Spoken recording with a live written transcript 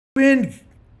And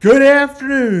good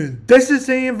afternoon. This is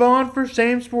Sam Vaughan for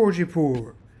Sam Sports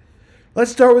Report.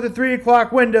 Let's start with the 3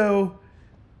 o'clock window.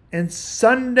 And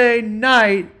Sunday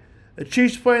night, the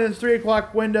Chiefs play in the 3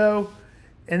 o'clock window,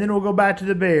 and then we'll go back to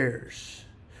the Bears.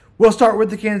 We'll start with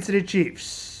the Kansas City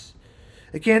Chiefs.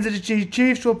 The Kansas City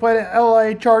Chiefs will play the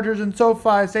LA Chargers in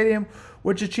SoFi Stadium,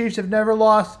 which the Chiefs have never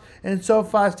lost in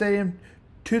SoFi Stadium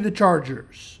to the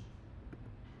Chargers.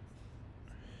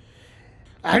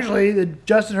 Actually,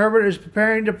 Justin Herbert is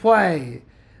preparing to play.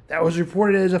 That was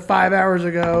reported as of 5 hours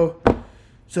ago.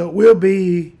 So it will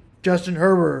be Justin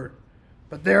Herbert.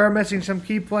 But they are missing some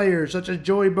key players, such as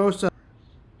Joey Bosa,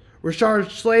 Rashard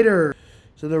Slater.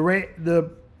 So the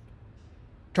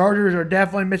Chargers are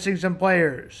definitely missing some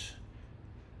players.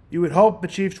 You would hope the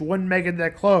Chiefs wouldn't make it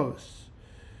that close.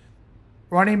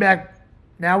 Running back,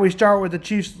 now we start with the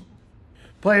Chiefs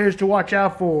players to watch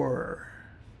out for.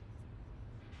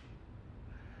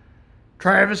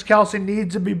 Travis Kelce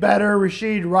needs to be better.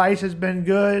 Rashid Rice has been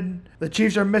good. The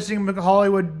Chiefs are missing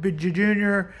Hollywood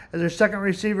Jr. as their second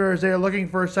receiver, as they are looking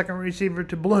for a second receiver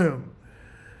to bloom.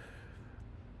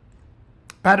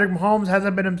 Patrick Mahomes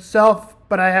hasn't been himself,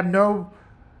 but I have no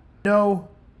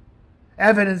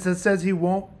evidence that says he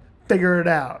won't figure it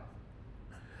out.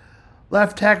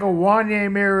 Left tackle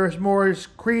Wanye Morris,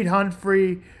 Creed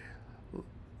Humphrey,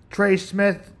 Trey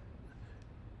Smith,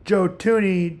 Joe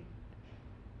Tooney,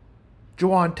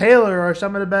 Juwan Taylor are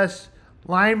some of the best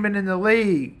linemen in the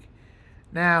league.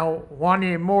 Now,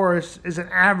 Wanye Morris is an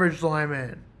average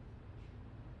lineman.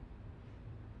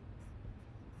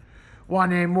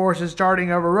 Wanye Morris is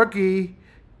starting over rookie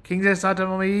Kingsley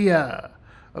Su'Maalii.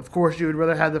 Of course, you would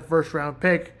rather have the first round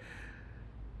pick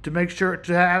to make sure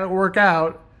to have it work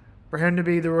out for him to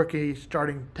be the rookie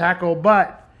starting tackle,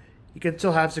 but he can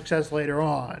still have success later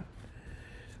on.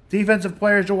 Defensive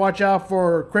players to watch out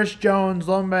for: Chris Jones,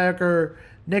 linebacker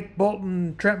Nick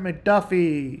Bolton, Trent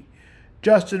McDuffie,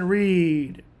 Justin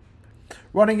Reed.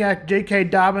 Running back J.K.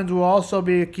 Dobbins will also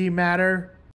be a key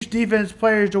matter. Chiefs defense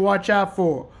players to watch out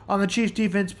for. On the Chiefs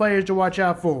defense players to watch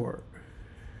out for: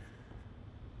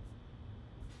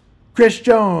 Chris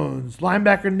Jones,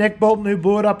 linebacker Nick Bolton, who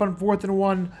blew it up on 4th and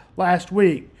 1 last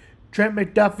week. Trent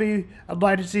McDuffie, I'd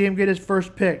like to see him get his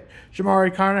first pick.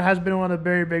 Shamari Connor has been one of the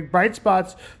very big bright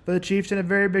spots for the Chiefs and a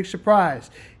very big surprise.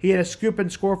 He had a scoop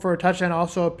and score for a touchdown,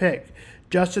 also a pick.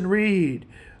 Justin Reed,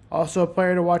 also a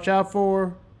player to watch out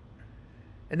for.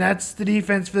 And that's the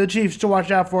defense for the Chiefs to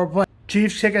watch out for.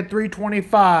 Chiefs kick at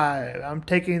 325. I'm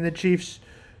taking the Chiefs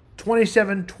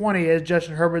 27-20 as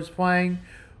Justin Herbert's playing.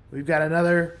 We've got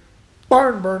another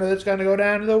barn burner that's going to go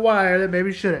down to the wire that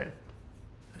maybe shouldn't.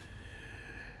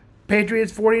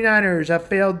 Patriots 49ers have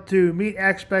failed to meet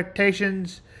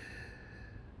expectations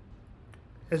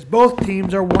as both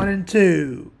teams are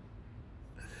 1-2.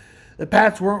 The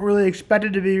Pats weren't really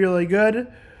expected to be really good,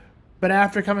 but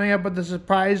after coming up with the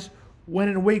surprise win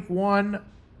in week 1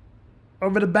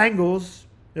 over the Bengals,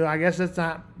 I guess that's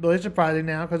not really surprising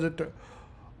now because it's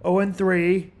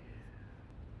 0-3.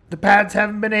 The Pats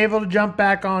haven't been able to jump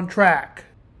back on track.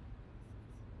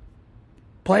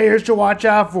 Players to watch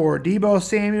out for: Deebo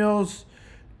Samuels,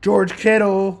 George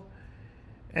Kittle,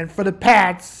 and for the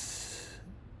Pats,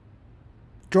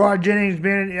 Gerard Jennings,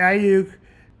 Brandon Ayuk,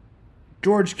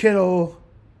 George Kittle,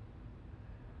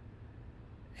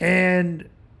 and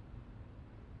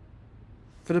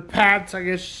for the Pats, I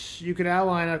guess you could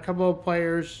outline a couple of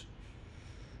players: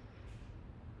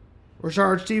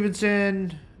 Rashard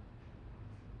Stevenson,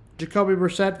 Jacoby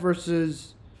Brissett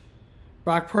versus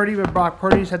Brock Purdy, but Brock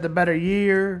Purdy's had the better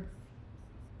year.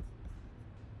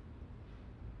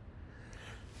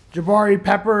 Jabari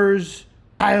Peppers,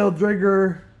 Kyle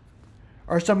Drigger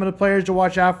are some of the players to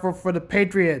watch out for the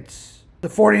Patriots. The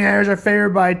 49ers are favored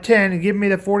by 10. Give me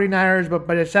the 49ers, but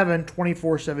by 7,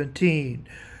 24-17.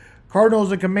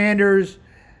 Cardinals and Commanders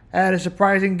had a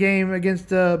surprising game against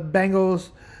the Bengals.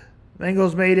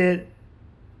 Bengals made it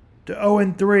to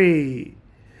 0-3,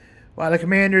 while the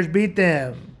Commanders beat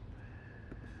them.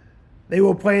 They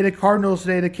will play the Cardinals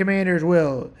today. The Commanders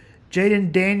will.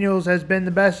 Jaden Daniels has been the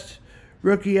best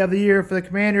rookie of the year for the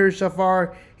Commanders so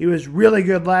far. He was really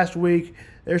good last week.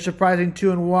 They're surprising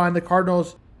 2-1. The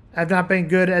Cardinals have not been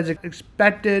good as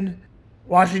expected.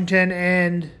 Washington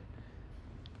and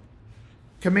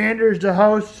Commanders to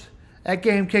host. That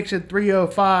game kicks at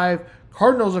 3:05.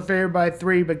 Cardinals are favored by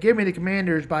 3, but give me the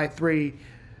Commanders by 3,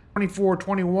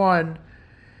 24-21.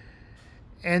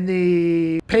 And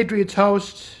the Patriots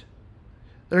host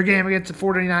their game against the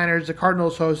 49ers. The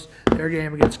Cardinals host their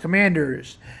game against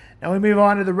Commanders. Now we move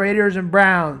on to the Raiders and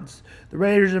Browns. The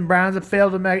Raiders and Browns have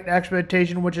failed to meet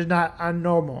expectation, which is not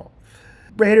unnormal.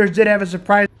 Raiders did have a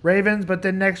surprise Ravens, but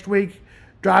then next week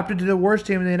dropped into the worst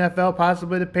team in the NFL,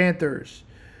 possibly the Panthers.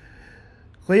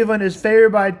 Cleveland is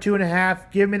favored by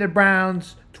 2.5. Give me the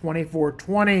Browns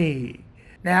 24-20.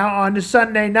 Now on to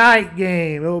Sunday night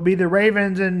game. It will be the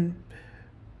Ravens and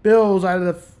Bills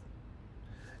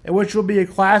which will be a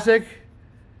classic.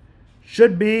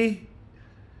 Should be.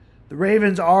 The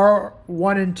Ravens are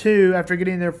 1-2 after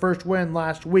getting their first win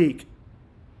last week.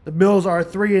 The Bills are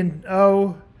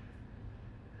 3-0.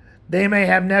 They may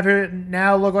have never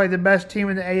now look like the best team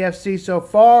in the AFC so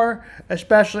far,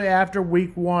 especially after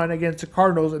week 1 against the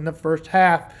Cardinals in the first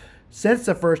half. Since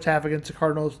the first half against the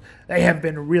Cardinals, they have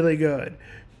been really good.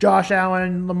 Josh Allen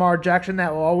and Lamar Jackson,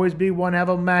 that will always be one hell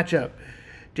of a matchup.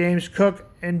 James Cook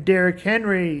and Derrick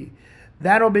Henry,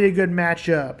 that'll be a good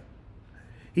matchup.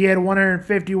 He had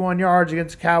 151 yards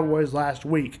against the Cowboys last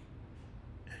week.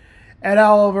 Ed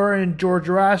Oliver and George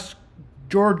Rousseau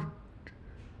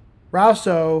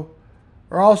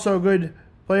are also good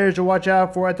players to watch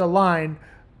out for at the line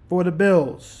for the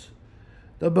Bills.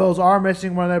 The Bills are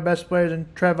missing one of their best players in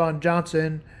Trevon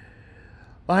Johnson.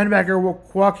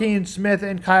 Linebacker Joaquin Smith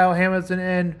and Kyle Hamilton,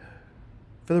 and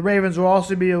for the Ravens will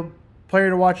also be a player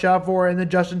to watch out for in the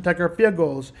Justin Tucker field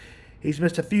goals. He's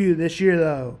missed a few this year,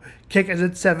 though. Kick is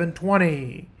at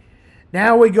 7:20.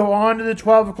 Now we go on to the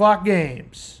 12 o'clock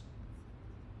games.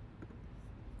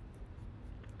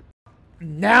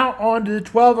 Now on to the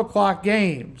 12 o'clock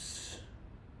games.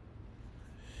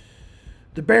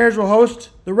 The Bears will host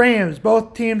the Rams.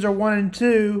 Both teams are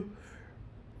 1-2.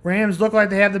 Rams look like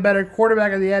they have the better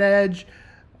quarterback at the edge.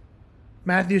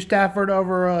 Matthew Stafford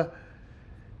over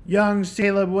young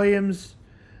Caleb Williams.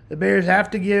 The Bears have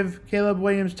to give Caleb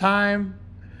Williams time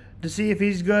to see if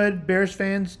he's good. Bears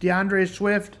fans, DeAndre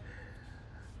Swift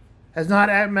has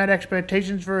not met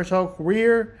expectations for his whole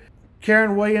career.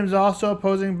 Karen Williams also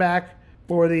opposing back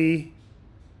for the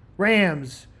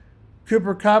Rams.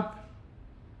 Cooper Kupp,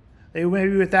 they may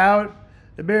be without.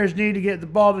 The Bears need to get the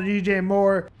ball to DJ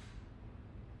Moore.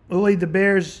 Will lead the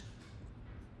Bears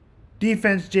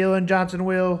defense. Jalen Johnson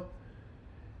will.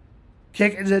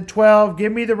 Kick is at 12.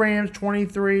 Give me the Rams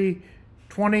 23-20.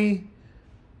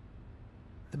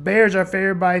 The Bears are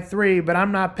favored by 3, but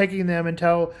I'm not picking them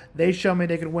until they show me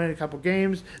they can win a couple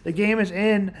games. The game is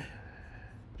in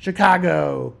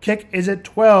Chicago. Kick is at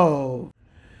 12.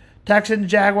 Texans,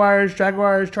 Jaguars.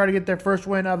 Jaguars try to get their first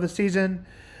win of the season.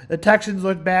 The Texans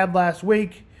looked bad last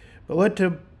week, but look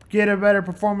to get a better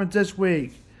performance this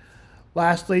week.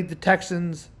 Lastly, the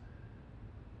Texans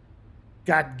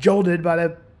got jolted by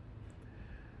the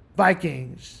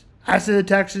Vikings. I see the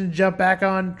Texans jump back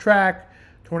on track.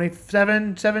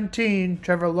 27-17.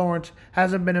 Trevor Lawrence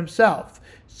hasn't been himself.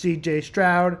 C.J.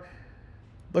 Stroud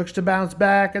looks to bounce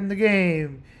back in the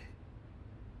game.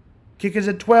 Kick is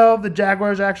at 12. The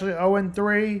Jaguars are actually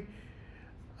 0-3.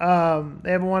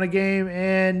 They haven't won a game.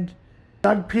 And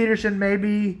Doug Peterson may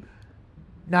be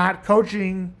not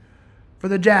coaching for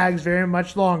the Jags very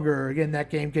much longer. Again, that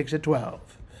game kicks at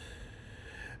 12.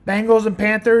 Bengals and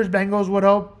Panthers. Bengals would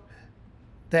hope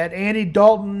that Andy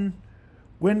Dalton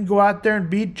wouldn't go out there and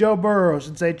beat Joe Burrow,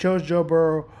 since they chose Joe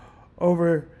Burrow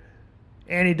over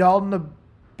Andy Dalton. The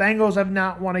Bengals have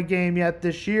not won a game yet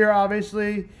this year,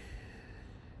 obviously.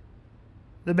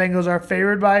 The Bengals are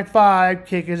favored by 5.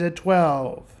 Kick is at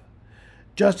 12.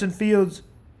 Justin Fields,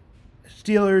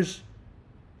 Steelers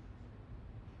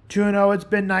 2-0. It's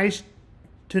been nice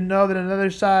to know that on the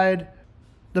other side,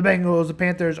 the Bengals, the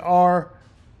Panthers, are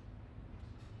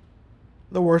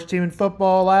the worst team in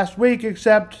football last week,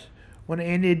 except when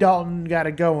Andy Dalton got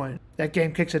it going. That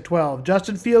game kicks at 12.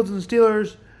 Justin Fields and the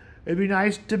Steelers, it'd be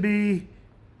nice to be...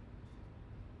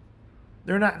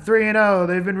 They're not 3-0.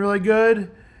 They've been really good.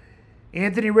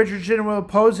 Anthony Richardson will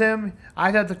oppose him.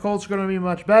 I thought the Colts were going to be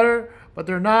much better, but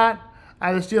they're not.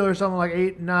 I had the Steelers something like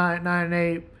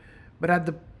 9-8, but I had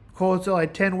the Colts at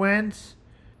like 10 wins.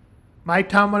 Mike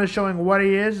Tomlin is showing what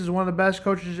he is one of the best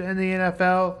coaches in the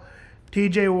NFL.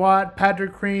 T.J. Watt,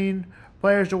 Patrick Queen,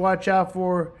 players to watch out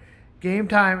for. Game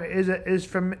time is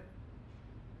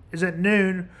at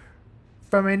noon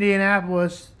from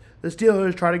Indianapolis. The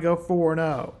Steelers try to go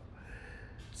 4-0.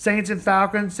 Saints and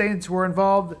Falcons. Saints were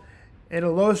involved in a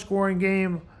low-scoring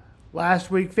game last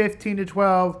week,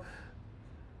 15-12.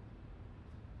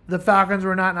 The Falcons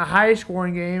were not in a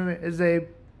high-scoring game as they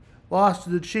lost to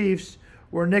the Chiefs,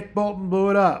 where Nick Bolton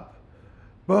blew it up.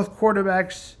 Both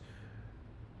quarterbacks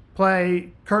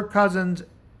play. Kirk Cousins,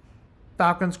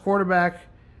 Falcons quarterback,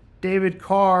 David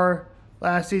Carr,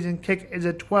 last season. Kick is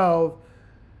at 12.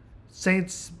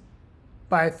 Saints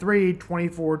by 3,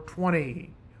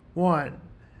 24-21.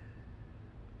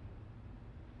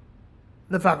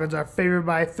 The Falcons are favored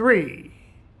by 3.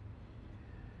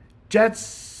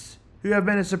 Jets, who have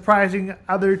been a surprising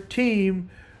other team,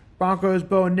 Broncos'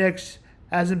 Bo Nix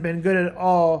hasn't been good at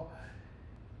all.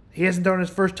 He hasn't thrown his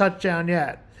first touchdown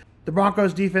yet. The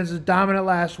Broncos' defense was dominant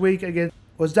last week.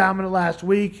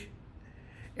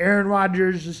 Aaron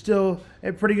Rodgers is still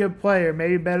a pretty good player,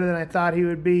 maybe better than I thought he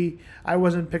would be. I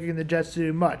wasn't picking the Jets to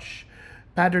do much.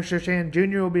 Patrick Surtain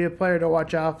Jr. will be a player to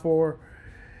watch out for.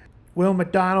 Will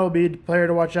McDonald will be a player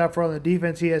to watch out for on the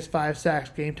defense. He has 5 sacks.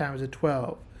 Game time is at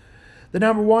 12. The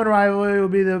number one rivalry will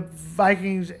be the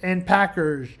Vikings and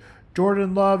Packers.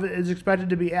 Jordan Love is expected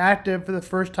to be active for the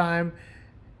first time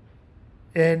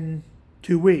in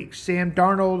 2 weeks. Sam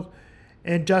Darnold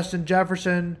and Justin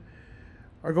Jefferson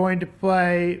are going to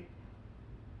play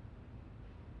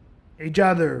each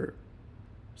other.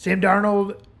 Sam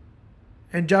Darnold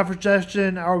and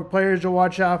Jefferson are players to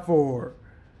watch out for.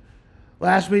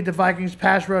 Last week, the Vikings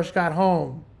pass rush got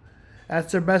home.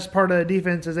 That's their best part of the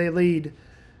defense as they lead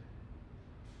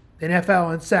the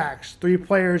NFL in sacks. A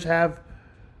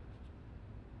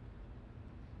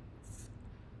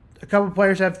couple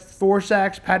players have 4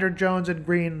 sacks. Patrick Jones and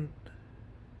Greenland.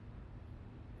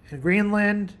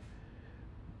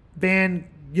 Van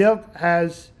Gilk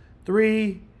has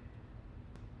 3.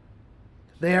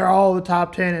 They are all the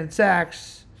top 10 in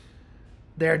sacks.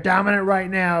 They are dominant right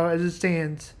now as it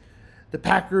stands. The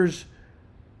Packers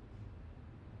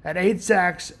had 8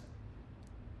 sacks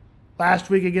last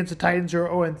week against the Titans, who are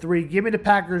 0-3. Give me the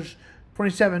Packers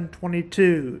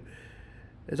 27-22,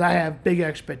 as I have big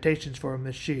expectations for them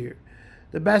this year.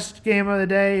 The best game of the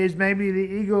day is maybe the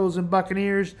Eagles and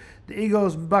Buccaneers. The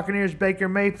Eagles and Buccaneers, Baker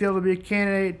Mayfield will be a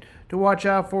candidate to watch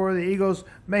out for. The Eagles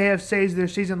may have saved their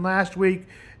season last week.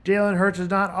 Jalen Hurts is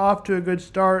not off to a good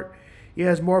start. He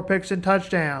has more picks than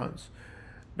touchdowns.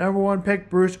 Number 1 pick,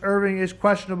 Bruce Irving, is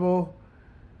questionable.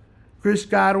 Chris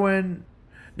Godwin,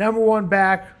 number 1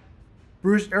 back,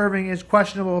 Bruce Irving is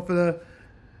questionable for the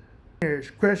Buccaneers.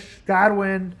 Chris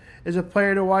Godwin is a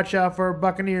player to watch out for.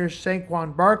 Buccaneers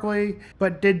Saquon Barkley,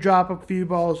 but did drop a few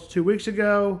balls 2 weeks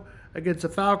ago against the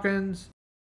Falcons.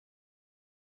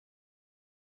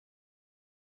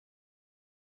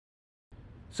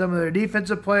 Some of their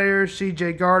defensive players,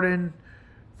 C.J. Garden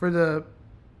for the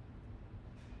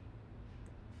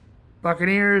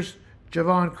Buccaneers,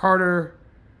 Javon Carter,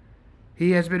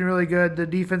 he has been really good. The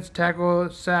defense tackle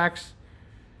sacks.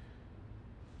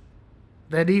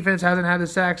 The defense hasn't had the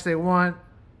sacks they want.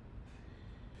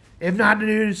 If not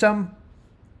due to some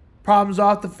problems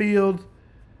off the field,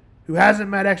 who hasn't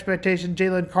met expectations,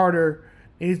 Jalen Carter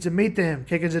needs to meet them.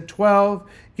 Kick is at 12.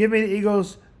 Give me the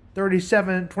Eagles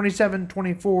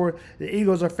 27-24. The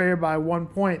Eagles are favored by 1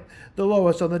 point, the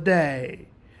lowest on the day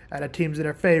out of teams that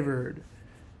are favored.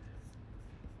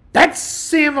 That's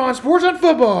Sam on Sports on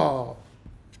Football.